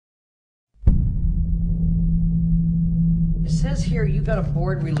says here you got a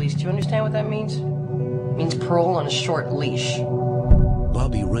board release. Do you understand what that means? It means parole on a short leash.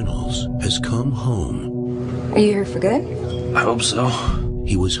 Bobby Reynolds has come home. Are you here for good? I hope so.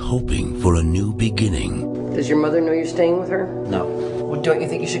 He was hoping for a new beginning. Does your mother know you're staying with her? No. Well, don't you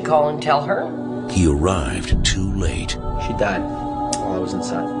think you should call and tell her? He arrived too late. She died while I was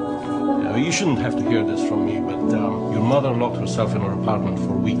inside. Yeah, you shouldn't have to hear this from me, but your mother locked herself in her apartment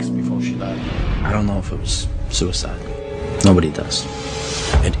for weeks before she died. I don't know if it was suicide. Nobody does.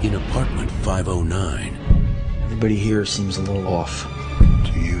 And in apartment 509... Everybody here seems a little off.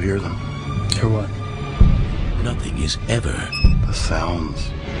 Do you hear them? Hear what? nothing is ever The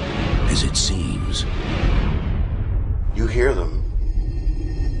sounds. as it seems. You hear them,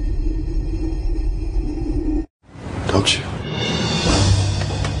 don't you?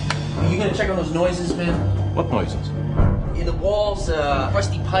 Are you gonna check on those noises, man? What noises? In the walls,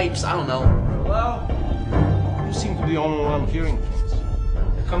 rusty pipes, I don't know. Well, you seem to be the only one hearing things.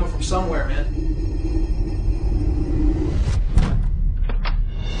 They're coming from somewhere, man.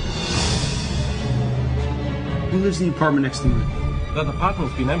 Who lives in the apartment next to me? That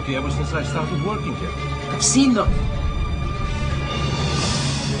apartment's been empty ever since I started working here. I've seen them.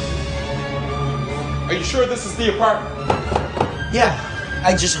 Are you sure this is the apartment? Yeah,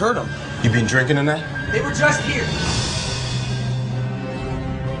 I just heard them. You been drinking in there? They were just here.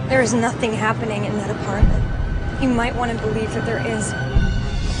 There is nothing happening in that apartment. You might want to believe that there is.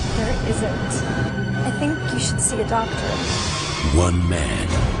 There isn't. I think you should see a doctor. One man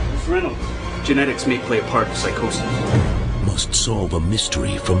Miss Reynolds. Genetics may play a part in psychosis. must solve a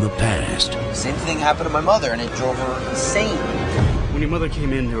mystery from the past. Same thing happened to my mother, and it drove her insane. When your mother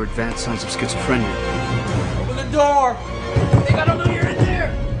came in, there were advanced signs of schizophrenia. Open the door! They gotta know you're in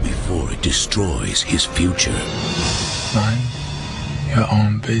there! Before it destroys his future. Mind your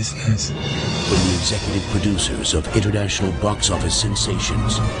own business. From the executive producers of international box office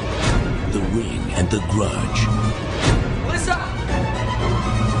sensations, The Ring and The Grudge, Melissa!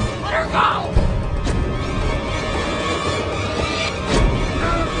 Let her go!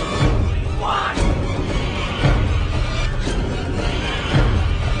 What?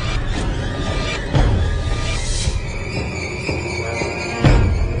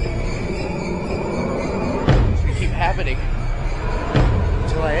 Keep happening.